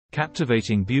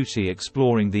Captivating beauty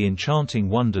exploring the enchanting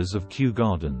wonders of Kew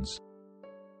Gardens.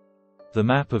 The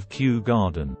map of Kew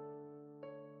Garden.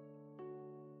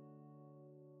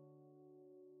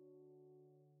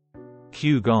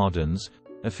 Kew Gardens,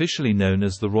 officially known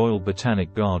as the Royal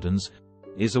Botanic Gardens,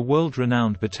 is a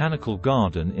world-renowned botanical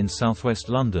garden in southwest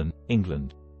London,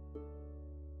 England.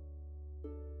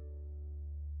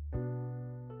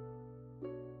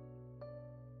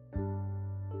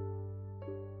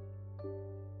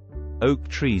 Oak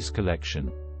Trees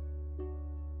Collection.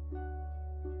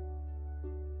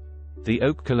 The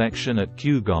oak collection at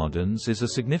Kew Gardens is a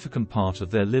significant part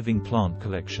of their living plant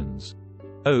collections.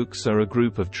 Oaks are a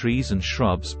group of trees and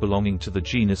shrubs belonging to the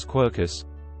genus Quercus,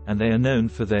 and they are known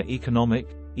for their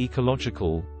economic,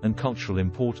 ecological, and cultural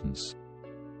importance.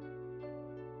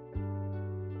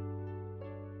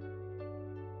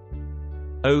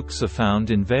 Oaks are found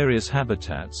in various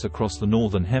habitats across the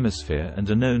Northern Hemisphere and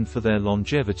are known for their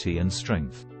longevity and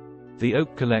strength. The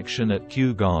oak collection at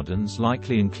Kew Gardens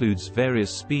likely includes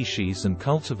various species and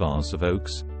cultivars of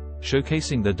oaks,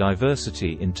 showcasing their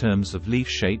diversity in terms of leaf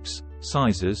shapes,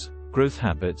 sizes, growth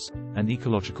habits, and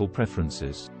ecological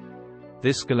preferences.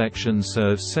 This collection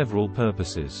serves several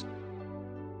purposes.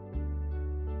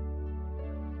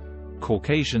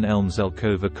 Caucasian elm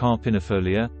Zelkova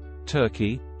carpinifolia,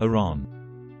 Turkey, Iran.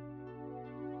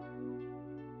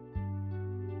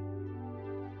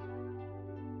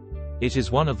 It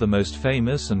is one of the most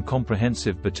famous and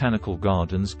comprehensive botanical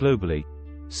gardens globally,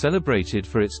 celebrated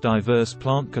for its diverse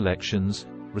plant collections,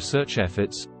 research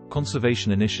efforts,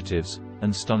 conservation initiatives,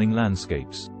 and stunning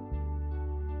landscapes.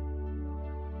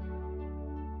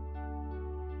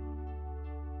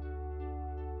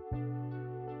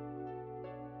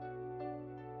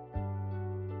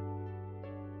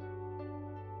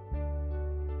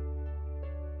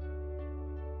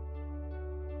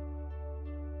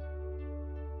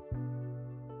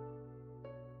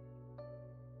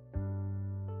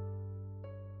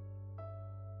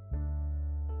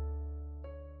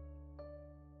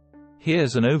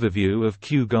 Here's an overview of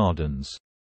Kew Gardens.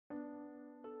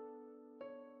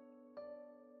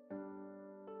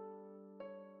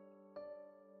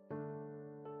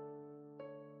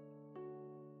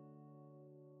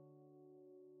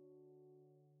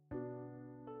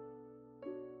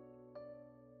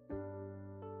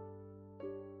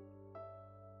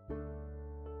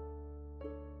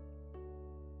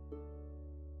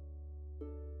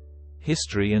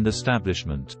 History and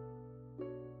establishment.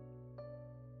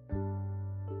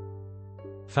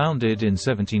 Founded in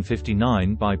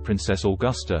 1759 by Princess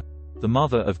Augusta, the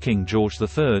mother of King George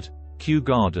III, Kew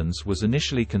Gardens was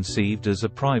initially conceived as a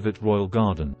private royal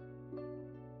garden.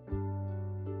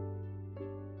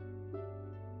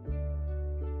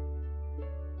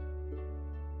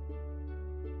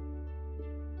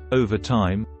 Over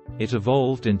time, it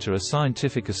evolved into a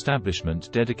scientific establishment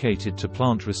dedicated to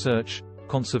plant research,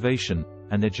 conservation,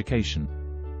 and education.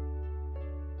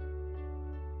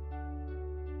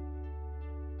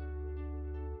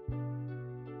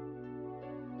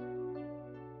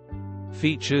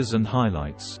 Features and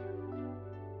highlights.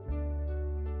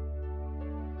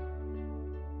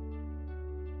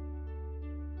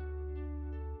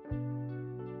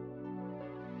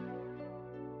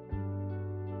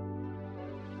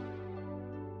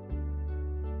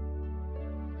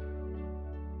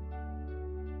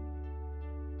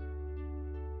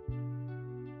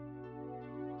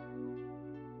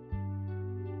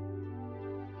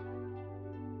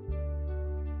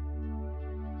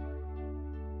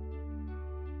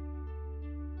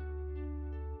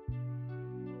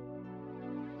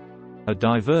 A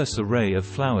diverse array of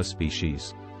flower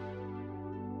species.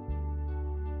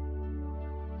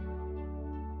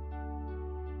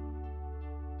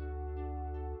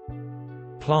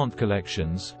 Plant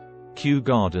collections. Kew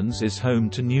Gardens is home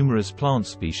to numerous plant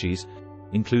species,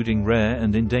 including rare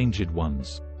and endangered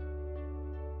ones.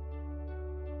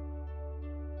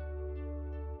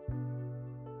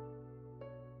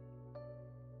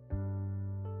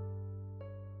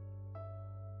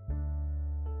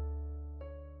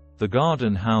 The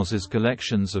garden houses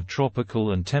collections of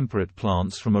tropical and temperate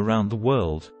plants from around the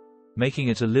world, making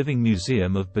it a living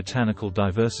museum of botanical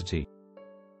diversity.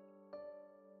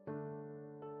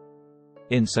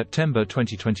 In September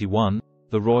 2021,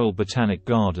 the Royal Botanic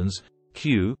Gardens,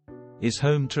 Kew, is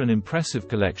home to an impressive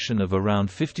collection of around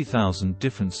 50,000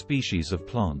 different species of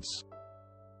plants.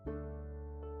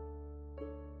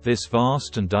 This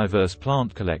vast and diverse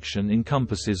plant collection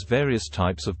encompasses various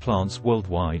types of plants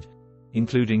worldwide,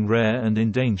 including rare and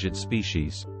endangered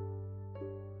species.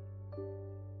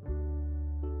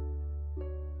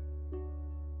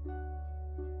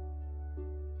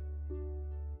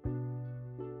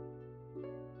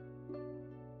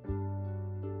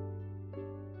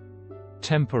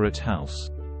 Temperate house.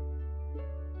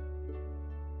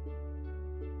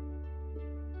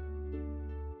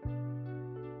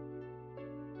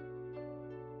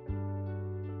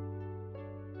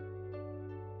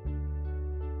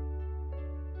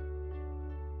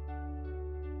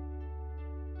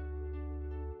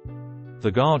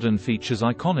 The garden features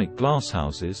iconic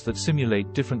glasshouses that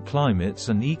simulate different climates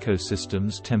and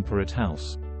ecosystems. Temperate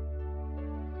house.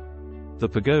 The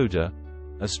pagoda.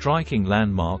 A striking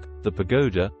landmark, the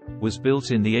pagoda was built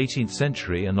in the 18th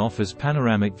century and offers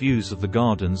panoramic views of the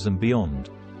gardens and beyond.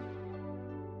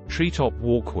 Treetop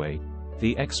walkway.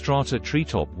 The Xstrata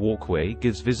treetop walkway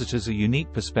gives visitors a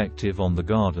unique perspective on the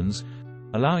gardens,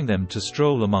 allowing them to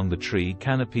stroll among the tree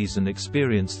canopies and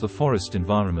experience the forest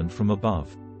environment from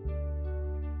above.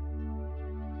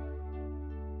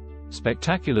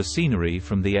 Spectacular scenery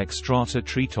from the Xstrata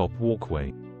treetop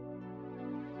walkway.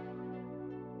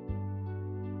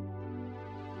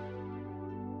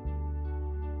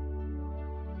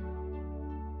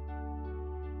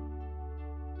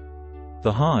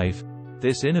 The Hive.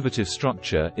 This innovative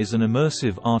structure is an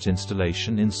immersive art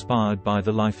installation inspired by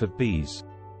the life of bees.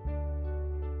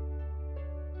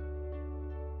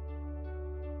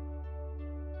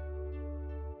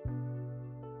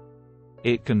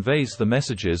 It conveys the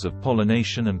messages of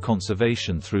pollination and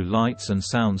conservation through lights and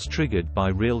sounds triggered by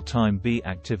real-time bee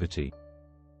activity.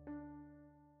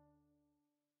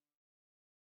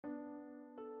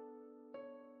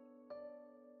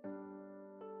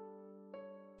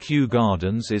 Kew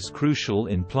Gardens is crucial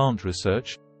in plant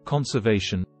research,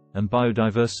 conservation, and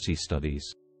biodiversity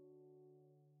studies.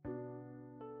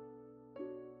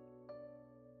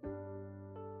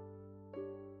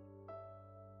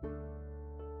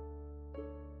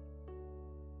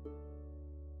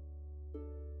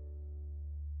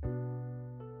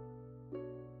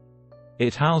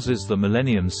 It houses the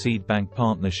Millennium Seed Bank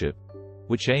Partnership,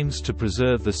 which aims to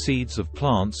preserve the seeds of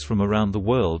plants from around the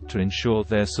world to ensure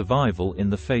their survival in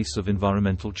the face of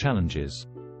environmental challenges.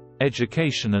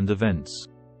 Education and events.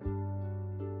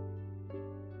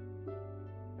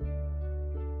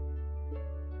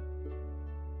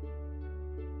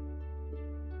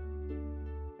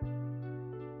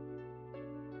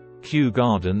 Kew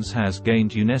Gardens has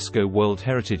gained UNESCO World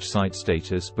Heritage Site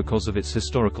status because of its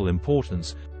historical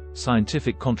importance,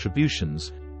 scientific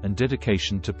contributions, and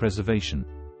dedication to preservation.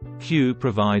 Kew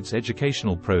provides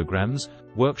educational programs,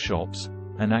 workshops,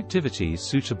 and activities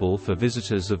suitable for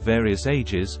visitors of various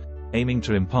ages, aiming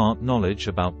to impart knowledge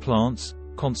about plants,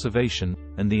 conservation,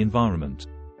 and the environment.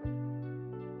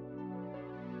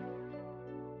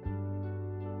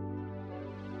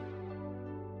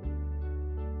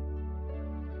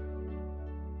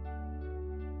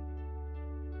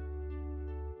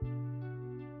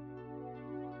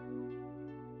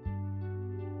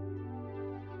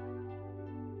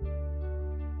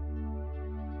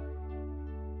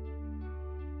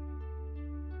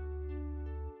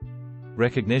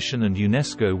 Recognition and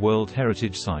UNESCO World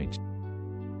Heritage Site.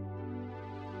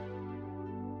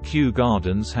 Kew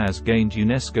Gardens has gained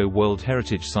UNESCO World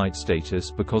Heritage Site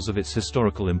status because of its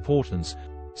historical importance,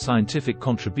 scientific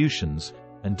contributions,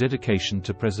 and dedication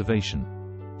to preservation.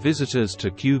 Visitors to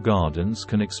Kew Gardens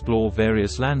can explore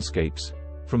various landscapes,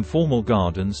 from formal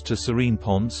gardens to serene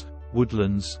ponds,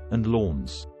 woodlands, and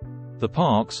lawns. The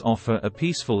parks offer a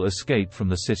peaceful escape from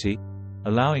the city,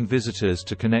 allowing visitors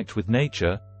to connect with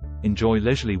nature, enjoy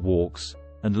leisurely walks,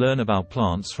 and learn about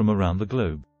plants from around the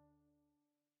globe.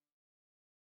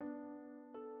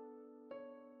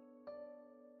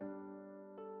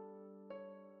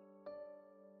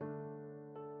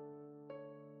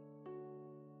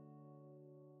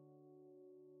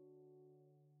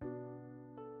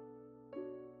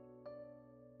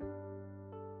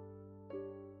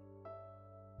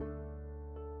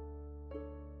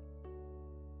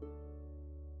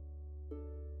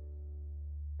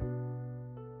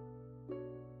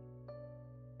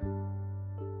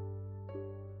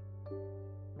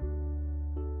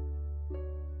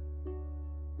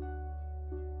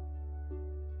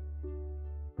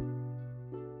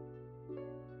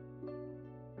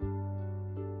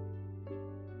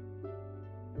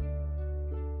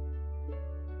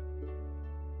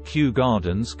 Kew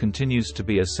Gardens continues to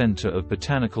be a center of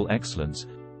botanical excellence,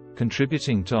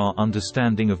 contributing to our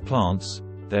understanding of plants,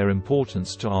 their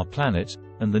importance to our planet,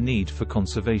 and the need for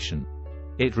conservation.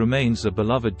 It remains a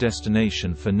beloved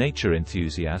destination for nature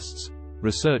enthusiasts,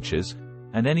 researchers,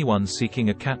 and anyone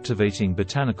seeking a captivating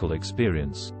botanical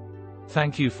experience.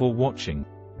 Thank you for watching.